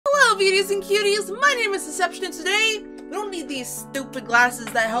beauties and cuties, my name is Tesseption, and today we don't need these stupid glasses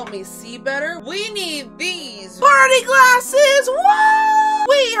that help me see better. We need these party glasses! Whoa!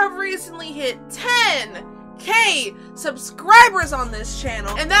 We have recently hit 10K subscribers on this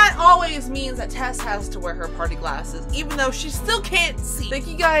channel, and that always means that Tess has to wear her party glasses, even though she still can't see. Thank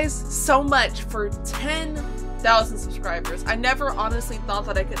you guys so much for 10,000 subscribers. I never honestly thought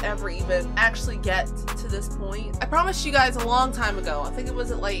that I could ever even actually get to this point. I promised you guys a long time ago, I think it was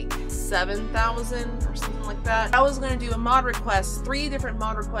at like 7,000 or something like that, I was gonna do a mod request, 3 different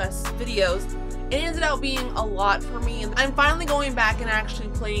mod request videos. It ended up being a lot for me, and I'm finally going back and actually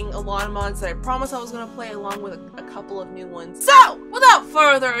playing a lot of mods that I promised I was going to play, along with a couple of new ones. So, without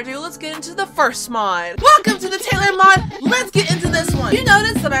further ado, let's get into the first mod. Welcome to the Taylor mod. Let's get into this one. You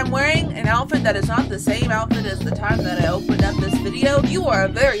notice that I'm wearing an outfit that is not the same outfit as the time that I opened up this video. You are a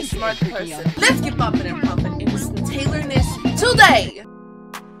very smart person. Let's get bumping and pumping into some Taylorness today.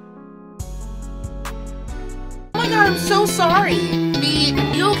 Oh my god, I'm so sorry. B,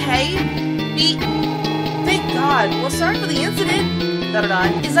 you okay? B, thank God. Well, sorry for the incident.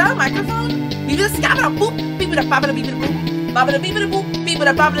 Is that a microphone? Beep it a scabba boop, beep it a bobbada beep it a boop, bobbada beep it a boop, beep it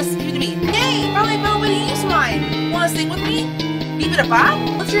a bobbada beep it a beep. Yay! Finally found a way to use mine. Wanna sing with me? Beep it a bob?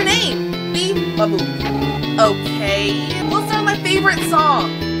 What's your name? Beep a boop. Okay. Let's start my favorite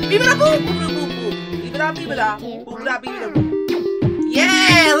song. Beep it a boop, boop boop boop. Beep it a beep it a boop it a beep it a boop.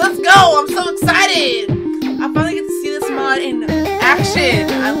 Yeah, let's go! I'm so excited. I finally get to see this mod in action.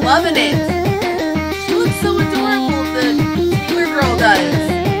 I'm loving it. She looks so adorable, the Taylor girl does.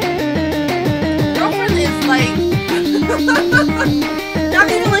 Girlfriend is like, not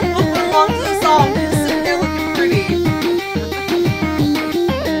even like moving along to the song, just sitting there looking pretty.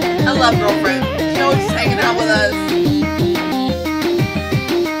 I love Girlfriend. She's always just hanging out with us.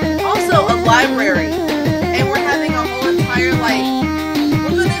 Also, a library. And we're having a whole entire, like,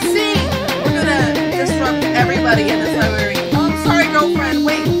 we're gonna sing. We're gonna disrupt everybody in this library. Oh, I'm sorry, Girlfriend.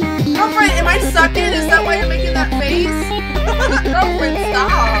 Wait. Girlfriend, am I sucking? Is that why you're making that face? Girlfriend,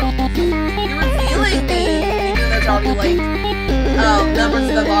 stop. You're revealing me. Even though there's already like numbers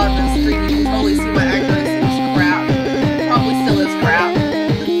at the bottom of the screen, you can totally see my accuracy is crap. Probably still is crap.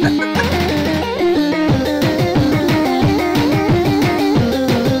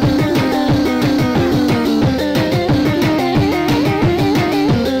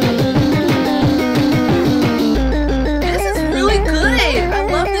 This is really good. I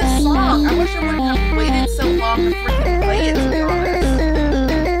love this song. I wish I wouldn't have waited so long to freaking play it, to be honest.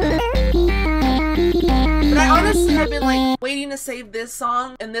 But I honestly have been like waiting to save this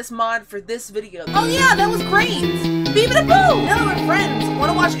song and this mod for this video. Oh yeah, that was great! Beep-a-da-boo! Now we're friends.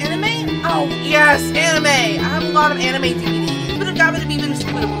 Wanna watch anime? Oh yes, anime! I have a lot of anime DVDs.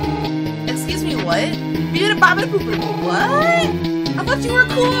 Excuse me, what? What? I thought you were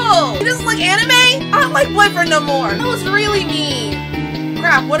cool! You just like anime? I don't like Boyfriend no more. That was really mean.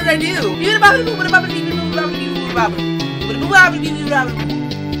 Crap, what did I do? You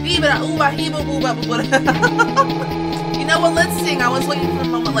know what? Let's sing. I was waiting for a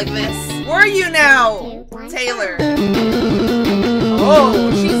moment like this. Where are you now, Taylor?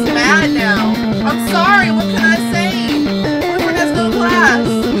 Oh, she's mad now. I'm sorry. What can I say? Boyfriend has no class.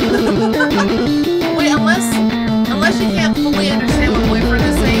 Wait, unless you can't fully understand what Boyfriend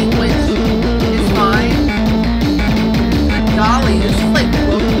is saying, which is fine. Good golly, this is like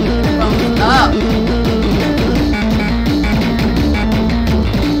broken up.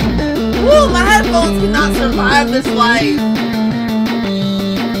 Woo, my headphones cannot survive this life.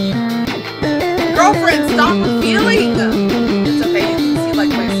 Girlfriend, stop revealing. It's okay, you can see like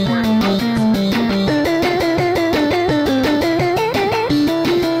my squirt.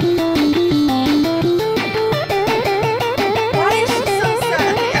 Why is she so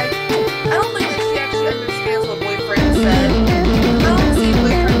sad? I don't think that she actually understands what Boyfriend said. I don't see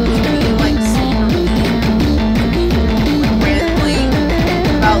Boyfriend as being like super mean, like randomly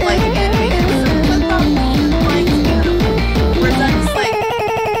about like anime and stuff. About like anime. Whereas I'm just like,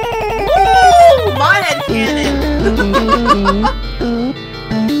 woo! My headcanon!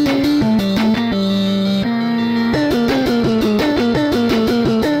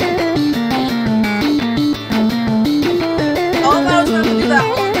 Oh, I thought I was going to do that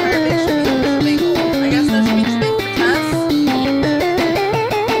whole entire big shebang. I guess no shebang for Tess.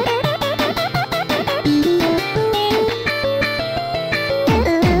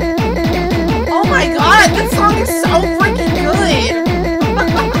 Oh my god, this song is so freaking good!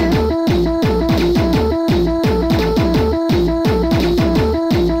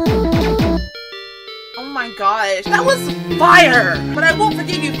 Oh my gosh, that was fire! But I won't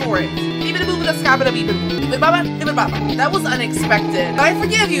forgive you for it. That was unexpected. But I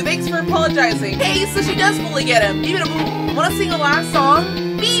forgive you. Thanks for apologizing. Hey, so she does fully get him. Even if we want to sing a last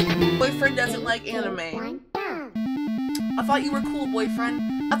song. Beep. Boyfriend doesn't like anime. I thought you were cool, boyfriend.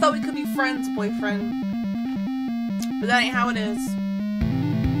 I thought we could be friends, boyfriend. But that ain't how it is.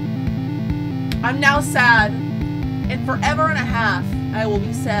 I'm now sad. And forever and a half, I will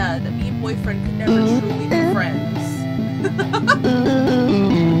be sad that me and boyfriend could never truly be friends.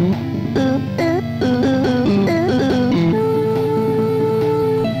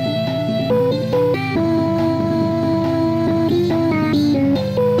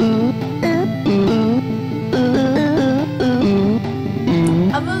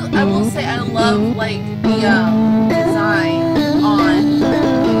 I will say I love like the design on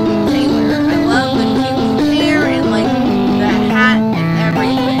Taylor. I love the cute hair and like the hat and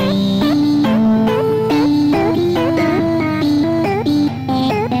everything.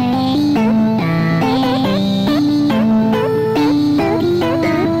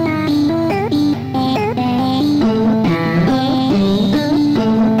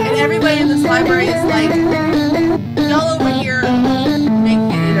 And everybody in this library is like, y'all over here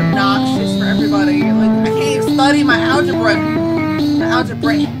making it obnoxious for everybody. Like, I can't even study my algebra. My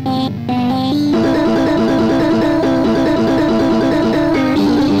algebra.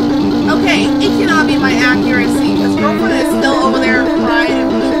 Okay, it cannot be my accuracy, because girlfriend is still over there crying and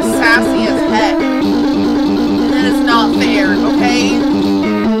being sassy as heck. And that is not fair, okay?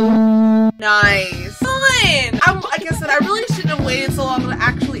 Nice. Fun! Like I said, I really shouldn't have waited so long to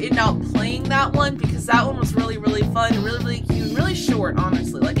actually end up playing that one, because that one was really, really fun, really, really cute, and really short,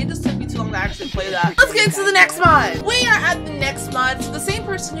 honestly. Like, it just took me too long to actually play that. Let's get into the next mod! We are at the next mod, so the same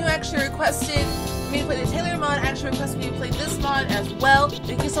person who actually requested me to play the Taylor mod actually requested me to play this mod as well.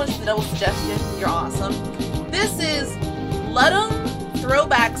 Thank you so much for the double suggestion. You're awesome. This is Ludum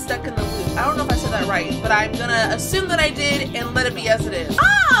Throwback Stuck in the Loop. I don't know if I said that right, but I'm gonna assume that I did and let it be as it is.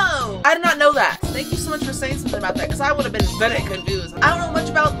 Oh! I did not know that. Thank you so much for saying something about that, because I would have been very confused. I don't know much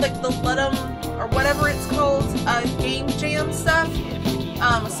about like the Ludum or whatever it's called, game jam stuff.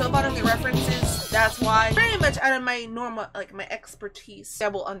 So if I don't get references, that's why. Very much out of my normal, like my expertise, I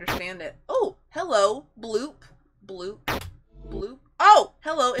will understand it. Oh, hello, bloop, bloop, bloop. Oh,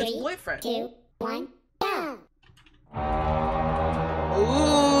 hello, it's boyfriend. 3, 2, 1, go. Ooh.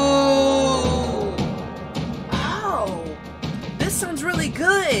 Oh, this sounds really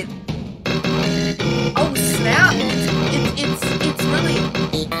good. Oh snap! It's really.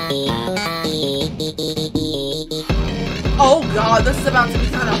 Oh god, this is about to be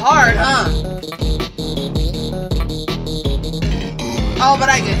kind of hard, huh? Oh, but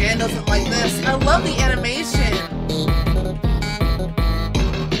I can handle something like this. I love the animation.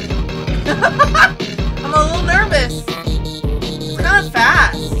 I'm a little nervous. It's kind of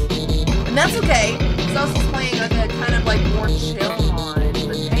fast. And that's okay, because I was just playing like a kind of like more chill mod.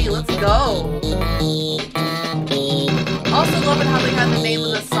 But hey, let's go. Also loving how they had the name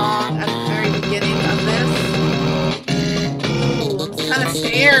of the song at the very beginning of this. Ooh, I'm kind of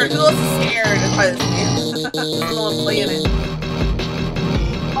scared. Who else is scared? If I don't know I'm playing it.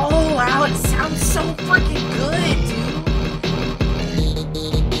 Oh wow, it sounds so freaking good, dude.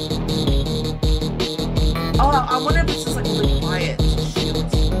 Oh, I wonder if it's just like really quiet.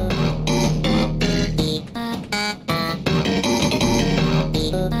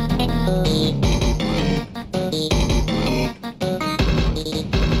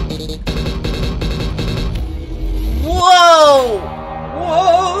 Whoa!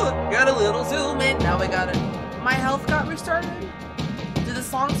 Whoa! Got a little zoom in. Now I got it. My health got restarted? Did the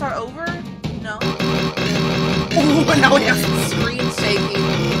song start over? No. Oh, but now we have some screen shaking.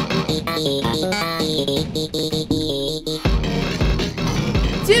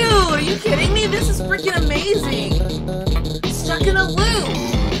 Dude, are you kidding me? This is freaking amazing. Stuck in a loop.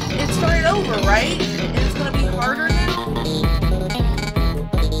 It started over, right? And it's gonna be harder now?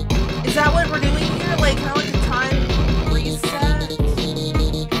 Is that what we're doing here? Like, how like a time reset?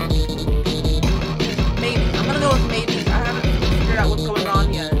 Maybe. I'm gonna go with maybe. I haven't figured out what's going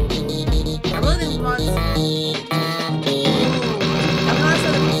on yet. I really think mods. I've not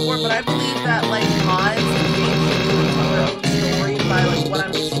said it before, but I believe that like mods and games should tell their own story by like what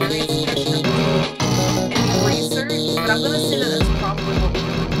I'm experiencing and research. But I'm gonna say that that's probably what we're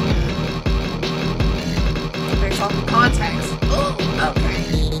doing here. Based off of context. Oh, okay.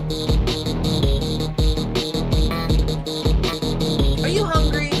 Are you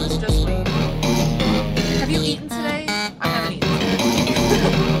hungry? Let's just wait. Have you eaten today? I haven't eaten today.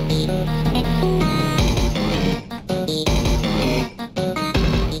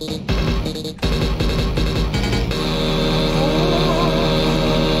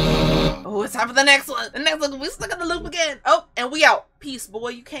 Oh, it's time for the the next one. The next one, we stuck on the loop again. Oh, and we out. Peace, boy.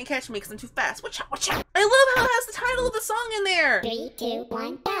 You can't catch me because I'm too fast. Watch out, watch out. I love how it has the title of the song in there. 3, 2,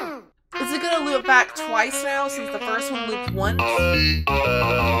 1, go. Is it gonna loop back twice now since the first one looped once?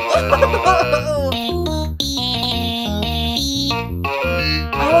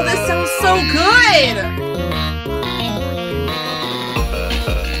 Oh, this sounds so good!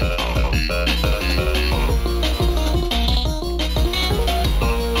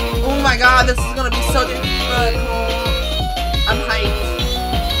 Oh my god, this is gonna be so good. I'm hyped.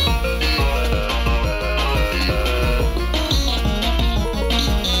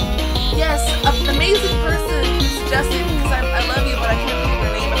 Yes, an amazing person suggested, because I love you, but I can't think of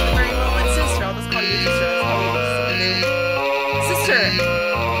your name at the very moment. Sister, I'll just call you sister. Sister,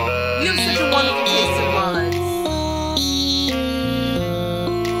 you have such a wonderful taste in rhymes.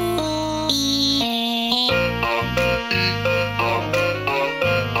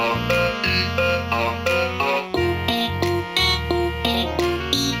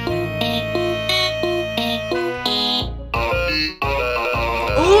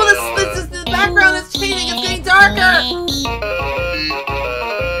 Ooh, the background is changing. It's getting darker.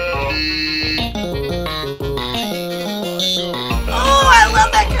 Oh, I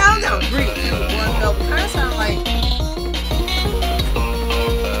love that countdown. 3, 2, 1, go. Kind of sound like.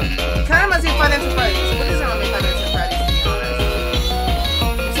 Kind of reminds me of Five Nights at Freddy's. What does it remind me of Five Nights at Freddy's, to be honest?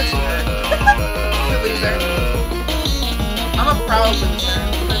 You're such a nerd. You're a loser. I'm a proud loser.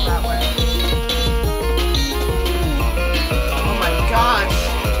 Put it that way. Oh my gosh.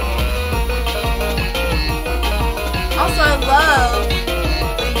 Also, I love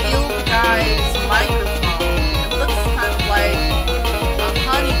the Yield guy's microphone. It looks kind of like a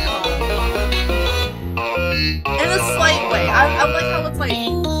honeycomb. In a slight way. I like how it's like...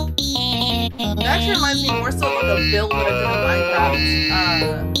 It actually reminds me more so of the build that I did in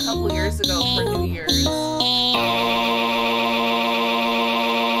Minecraft a couple years ago for New Year's.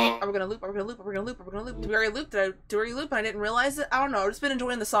 Are we gonna loop? Are we gonna loop? Are we gonna loop? Are we gonna loop? Do we already loop? Did I already loop and I didn't realize it? I don't know. I've just been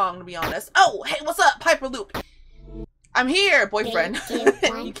enjoying the song, to be honest. Oh, hey, what's up? Piper Loop. I'm here, boyfriend.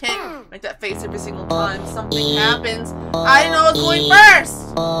 You can't make that face every single time something happens. I didn't know I was going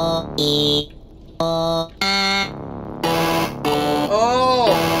first. Oh,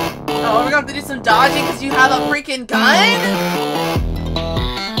 we're gonna have to do some dodging because you have a freaking gun?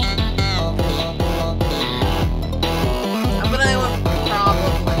 I'm gonna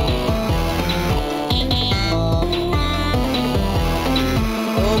probably.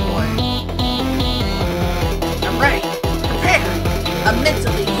 Oh boy. I'm ready. I'm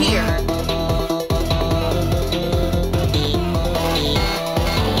mentally here.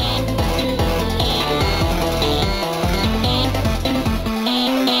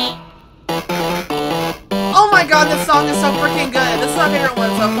 Oh my god, this song is so freaking good. This is my favorite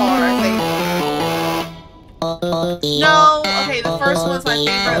one so far, I think. No, okay, the first one's my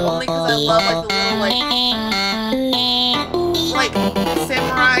favorite only because I love like the little like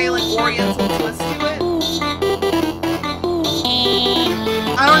samurai, like oriental twist to it.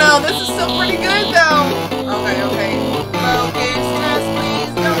 I don't know, this is still pretty good though. Okay. Focus, test,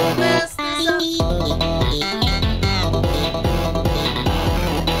 please don't mess this up.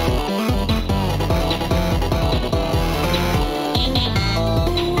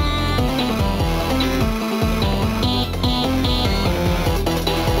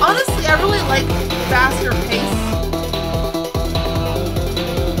 Honestly, I really like faster pace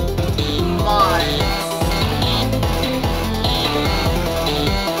mods.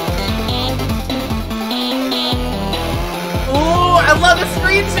 I love the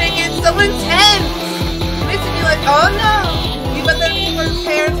screen shaking, it's so intense! It makes me like, oh no! You better be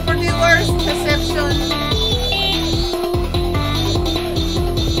prepared for the worst Tesseption.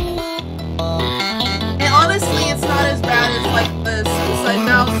 And honestly, it's not as bad as like the Suicide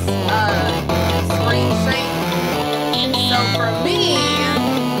Mouse screen shake. So for me,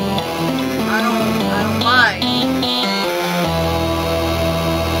 I don't mind.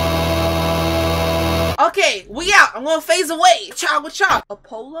 Okay, we out. I'm gonna phase away. Ciao, ciao.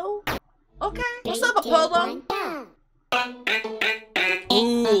 Apollo? Okay. What's up, Apollo?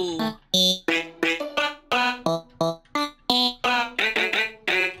 Ooh.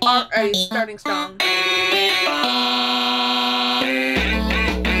 Alright, starting strong.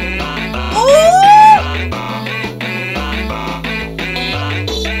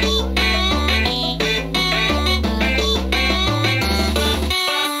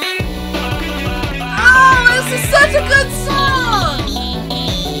 Such a good song!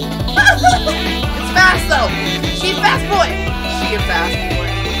 It's fast though. She a fast boy. She a fast boy.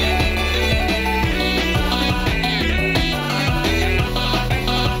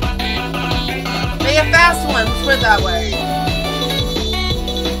 fast ones, let's put it that way.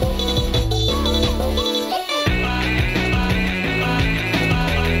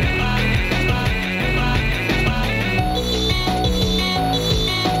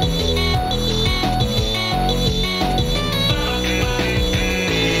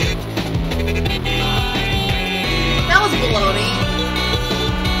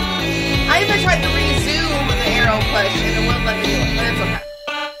 I even tried to resume the arrow push and it wouldn't let me do it, but it's okay.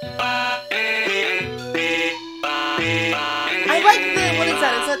 I like the, what is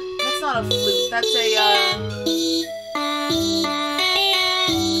that? That's not a flute, that's a,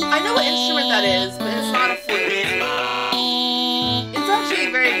 I know what instrument that is, but it's not a flute. It's actually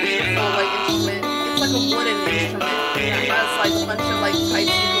a very beautiful, like, instrument. It's like a wooden instrument, and it has, like, a bunch of, like,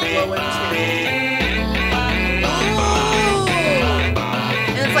 pipes you can blow into.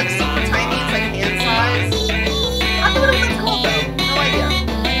 It's like super tiny, it's like hand size. I don't know what it's called though, no idea.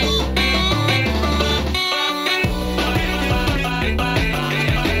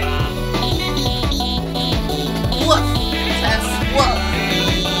 Woof, Tess, woof.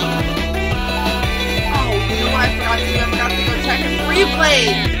 Oh, you know what I forgot to do? I forgot to go check the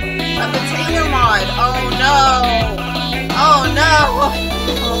replay of the Taylor mod. Oh no. Oh no.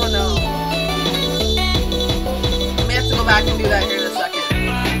 Oh no. I may have to go back and do that here in a second.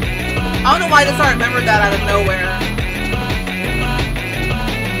 I don't know why I just remembered that out of nowhere.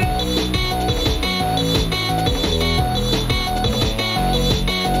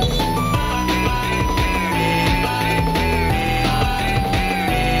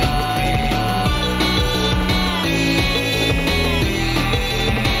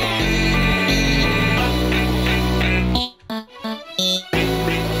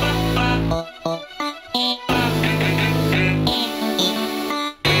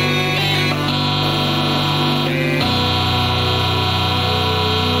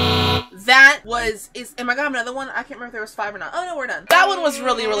 Am I gonna have another one? I can't remember if there was 5 or not. Oh no, we're done. That one was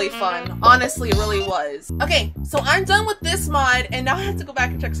really, really fun. Honestly, it really was. Okay, so I'm done with this mod, and now I have to go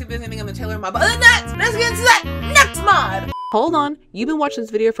back and check see if there's anything on the Taylor mod. But other than that, let's get into that next mod! Hold on, you've been watching this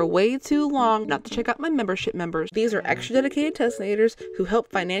video for way too long not to check out my membership members. These are extra dedicated Tessnators who help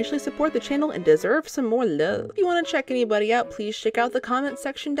financially support the channel and deserve some more love. If you want to check anybody out, please check out the comment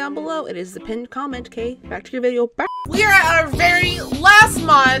section down below. It is the pinned comment, okay? Back to your video. Bye. We are at our very last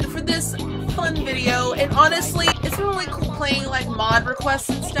mod for this fun video, and honestly, it's been really cool playing like mod requests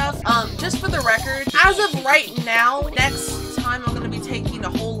and stuff. Just for the record, as of right now, next time I'm going to be taking a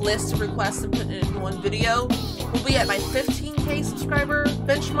whole list of requests and putting it in one video. We'll be at my 15k subscriber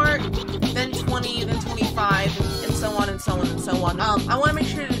benchmark, then 20, then 25, and so on and so on and so on. I want to make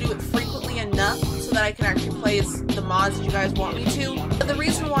sure to do it frequently enough so that I can actually play the mods that you guys want me to. But the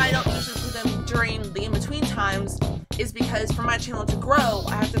reason why I don't usually do them during the in-between times is because for my channel to grow,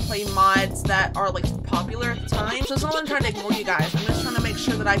 I have to play mods that are like popular at the time. So it's not that I'm trying to ignore you guys. I'm just trying to make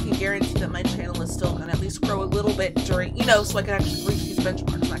sure that I can guarantee that my channel is still gonna at least grow a little bit during, you know, so I can actually reach these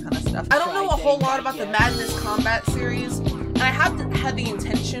benchmarks and that kind of stuff. I don't know a whole lot about the Madness Combat series, and I have had the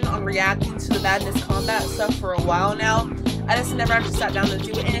intention on reacting to the Madness Combat stuff for a while now. I just never actually sat down to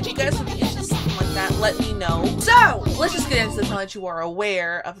do it, and if you guys would be interested in something like that, let me know. So, let's just get into this now that you are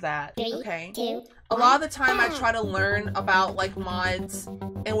aware of that, okay? A lot of the time I try to learn about like mods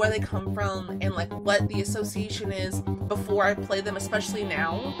and where they come from and like what the association is before I play them, especially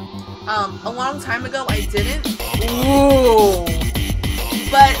now. A long time ago I didn't. Ooh.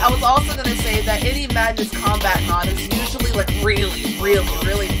 But I was also gonna say that any Madness Combat mod is usually like really, really,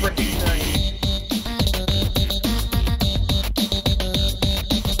 really freaking good.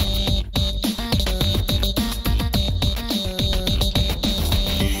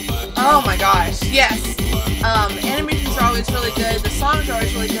 Oh my gosh, yes. Animations are always really good. The songs are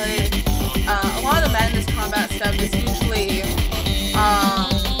always really good. A lot of the Madness Combat stuff is usually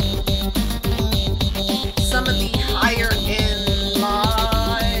some of the higher end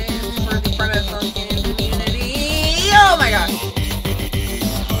mods for the Primitive Funkin community. Oh my gosh.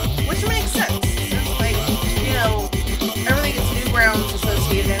 Which makes sense. Since, like, you know, everything gets Newgrounds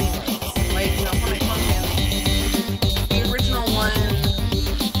associated anyways. Like, you know, Primitive Funkin. The original one,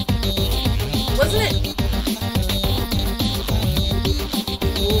 wasn't it?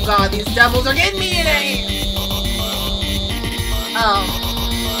 Oh god, these devils are getting me today!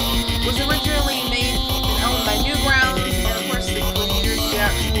 Was originally made and owned by Newgrounds, and of course it years the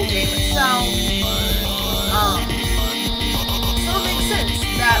actual game itself. So it makes sense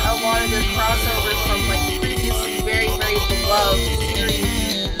that a lot of the crossovers from like previously very, very beloved series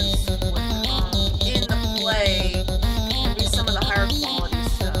in the play would be some of the higher quality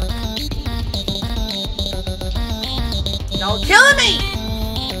stuff. Y'all killing me!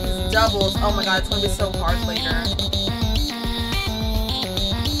 doubles. Oh my god, it's gonna be so hard later.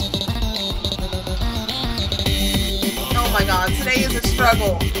 Oh my god, today is a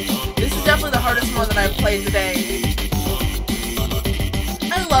struggle. This is definitely the hardest one that I've played today.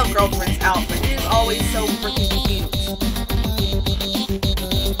 I love Girlfriend's outfit. It is always so freaking cute.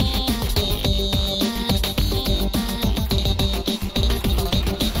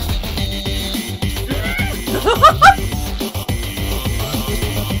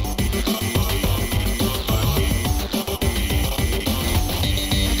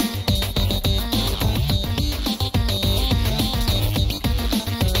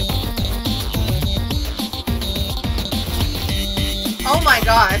 Oh my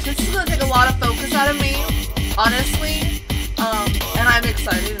gosh, this is gonna take a lot of focus out of me, honestly, and I'm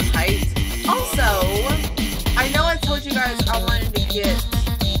excited and hyped. Also, I know I told you guys I wanted to get,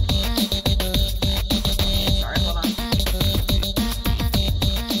 sorry, hold on,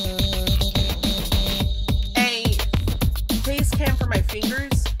 a face cam for my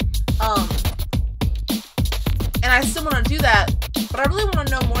fingers, and I still want to do that, but I really want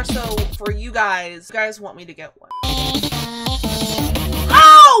to know more so for you guys. You guys want me to get one.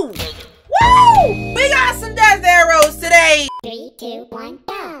 Oh! Woo! We got some death arrows today! 3, 2, 1,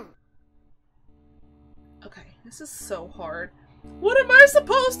 go! Okay, this is so hard. What am I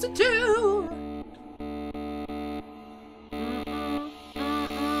supposed to do? Maybe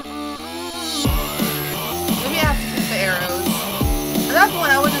I have to hit the arrows. At that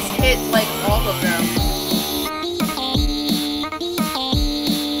point, I would just hit, like, all of them.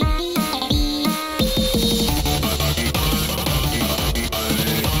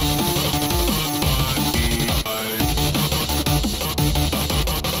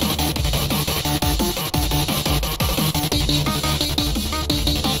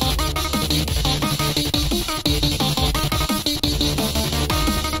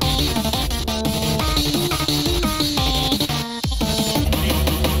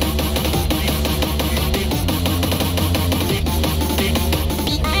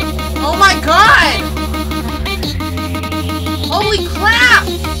 Oh my god! Holy crap!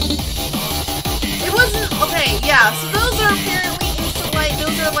 It wasn't, okay, yeah, so those are apparently instant light,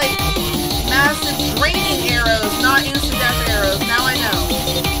 those are like massive draining arrows, not instant death arrows. Now I know.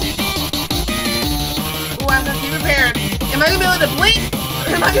 Ooh, I'm gonna be prepared. Am I gonna be able to blink?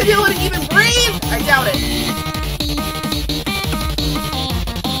 Am I gonna be able to even breathe? I doubt it.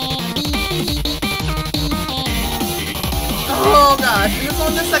 Oh gosh, and this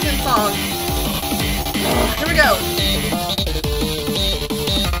one's the second song. Here we go.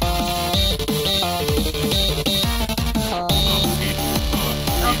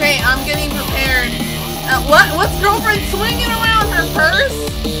 Okay, I'm getting prepared. What's Girlfriend swinging around her purse?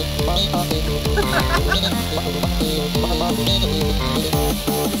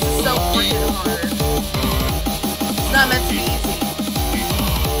 This is so freaking hard. It's not meant to be easy.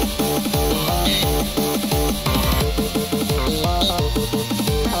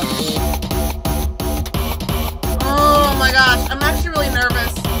 Oh my gosh, I'm actually really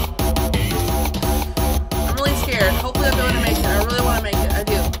nervous. I'm really scared. Hopefully I'll be able to make it. I really want to make it. I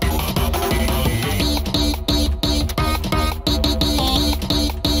do.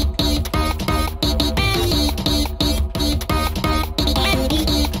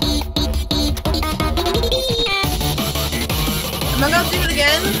 Am I gonna do it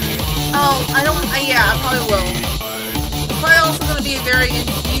again? Oh, I don't, yeah, I probably will. It's probably also gonna be a very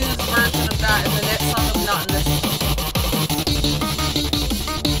infused version of that in the next song, if not in this one.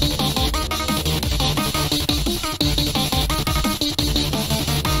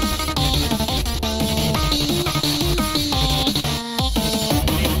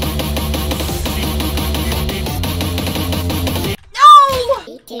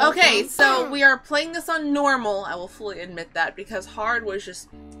 Okay, so we are playing this on normal. I will fully admit that because hard was just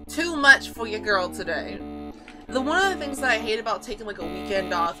too much for your girl today. One of the things that I hate about taking like a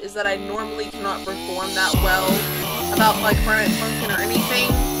weekend off is that I normally cannot perform that well about like funkin or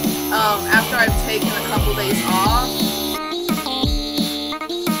anything after I've taken a couple days off.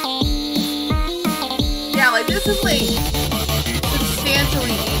 Yeah, like this is like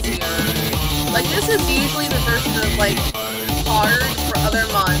substantially easier. Like this is usually the version of like hard for other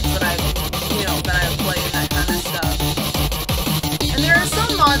mods that I've played and that kind of stuff. And there are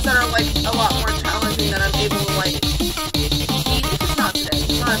some mods that are like a lot more challenging that I'm able to like beat. It's not today.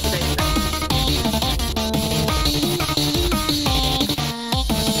 It's not today's thing.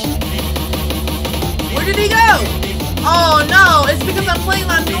 Where did he go? Oh no, it's because I'm playing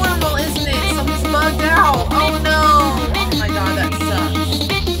on normal, isn't it? So he's bugged out. Oh no. Oh my god, that sucks.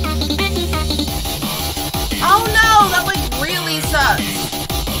 Oh no, that like really sucks.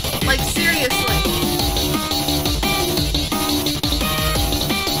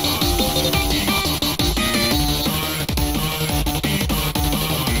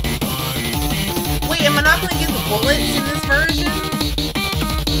 get the bullets in this version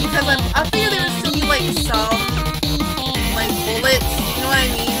because I figure there would still be like some like bullets, you know what I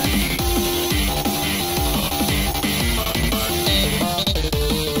mean?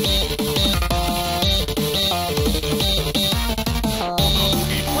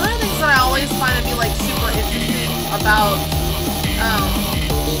 One of the things that I always find to be like super interesting about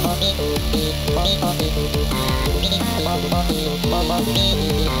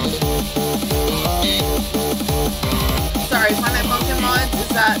sorry, find my funkin mods is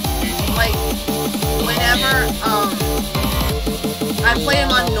that like whenever I play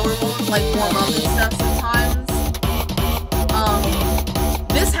them on normal, like warm up and stuff sometimes,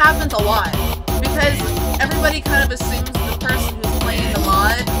 this happens a lot because everybody kind of assumes the person who's playing the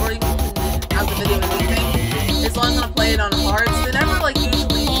mod or even out the video or anything is only gonna play it on hard, so they never like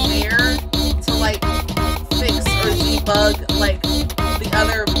usually care to like fix or debug like the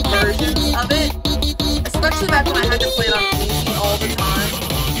other versions of it. Especially back when I had to play it on easy all the time.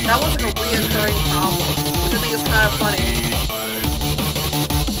 That was like a reoccurring problem, which I think is kind of funny.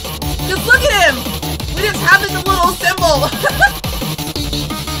 Just look at him! We just have this little symbol!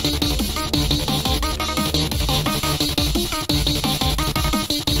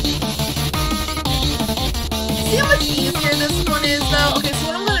 See how much easier this one is though? Okay, so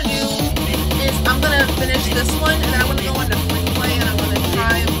what I'm gonna do is I'm gonna finish this one and then I'm gonna go into free play and I'm gonna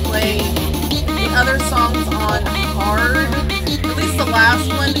try and play other songs on hard, at least the last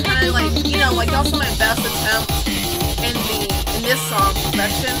one, kind of like, you know, like also my best attempt in this song,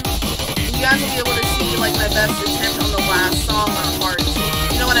 Tesseption. You guys will be able to see like my best attempt on the last song on hard too.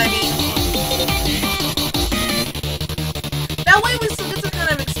 You know what I mean? That way we still get to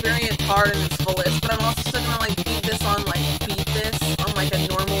kind of experience hard in its fullest, but I'm also still gonna like beat this on like a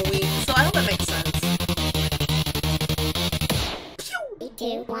normal week. So I hope that makes sense. 3,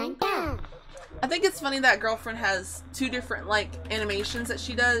 2, 1, go! I think it's funny that girlfriend has two different like animations that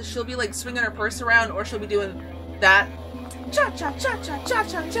she does. She'll be like swinging her purse around, or she'll be doing that. Cha cha cha cha cha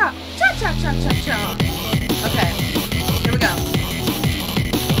cha cha cha cha cha cha cha. Okay, here we go.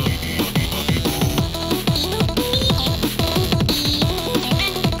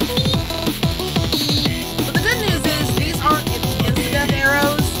 But the good news is these aren't instant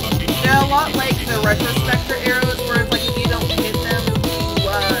arrows. They're a lot like the retrospector arrows, where it's like if you don't hit them,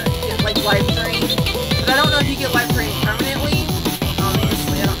 you get like life drain. But I don't know if you get life drain permanently.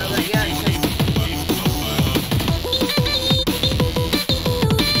 Obviously, I don't know that yet.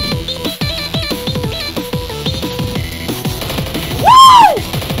 Woo!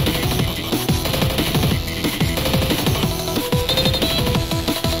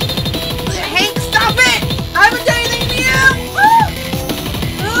 Hank, stop it! I haven't done anything to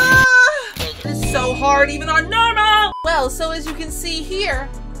you! It's so hard, even on normal! Well, so as you can see here,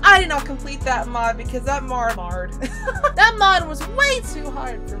 I did not complete that mod because that that mod was way too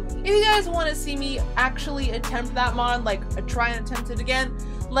hard for me. If you guys want to see me actually attempt that mod, like try and attempt it again,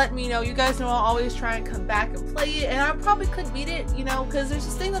 let me know. You guys know I'll always try and come back and play it, and I probably could beat it, you know, because there's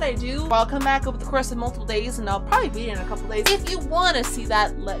this thing that I do where I'll come back over the course of multiple days and I'll probably beat it in a couple days. If you want to see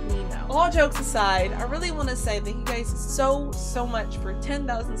that, let me know. All jokes aside, I really want to say thank you guys so much for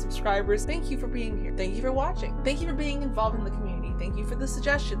 10,000 subscribers. Thank you for being here. Thank you for watching. Thank you for being involved in the community. Thank you for the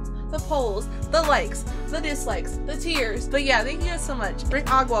suggestions, the polls, the likes, the dislikes, the tears. But yeah, thank you guys so much.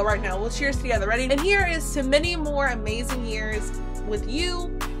 Drink agua right now. We'll cheers together. Ready? And here is to many more amazing years with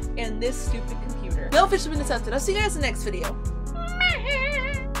you and this stupid computer. No officially been accepted. I'll see you guys in the next video.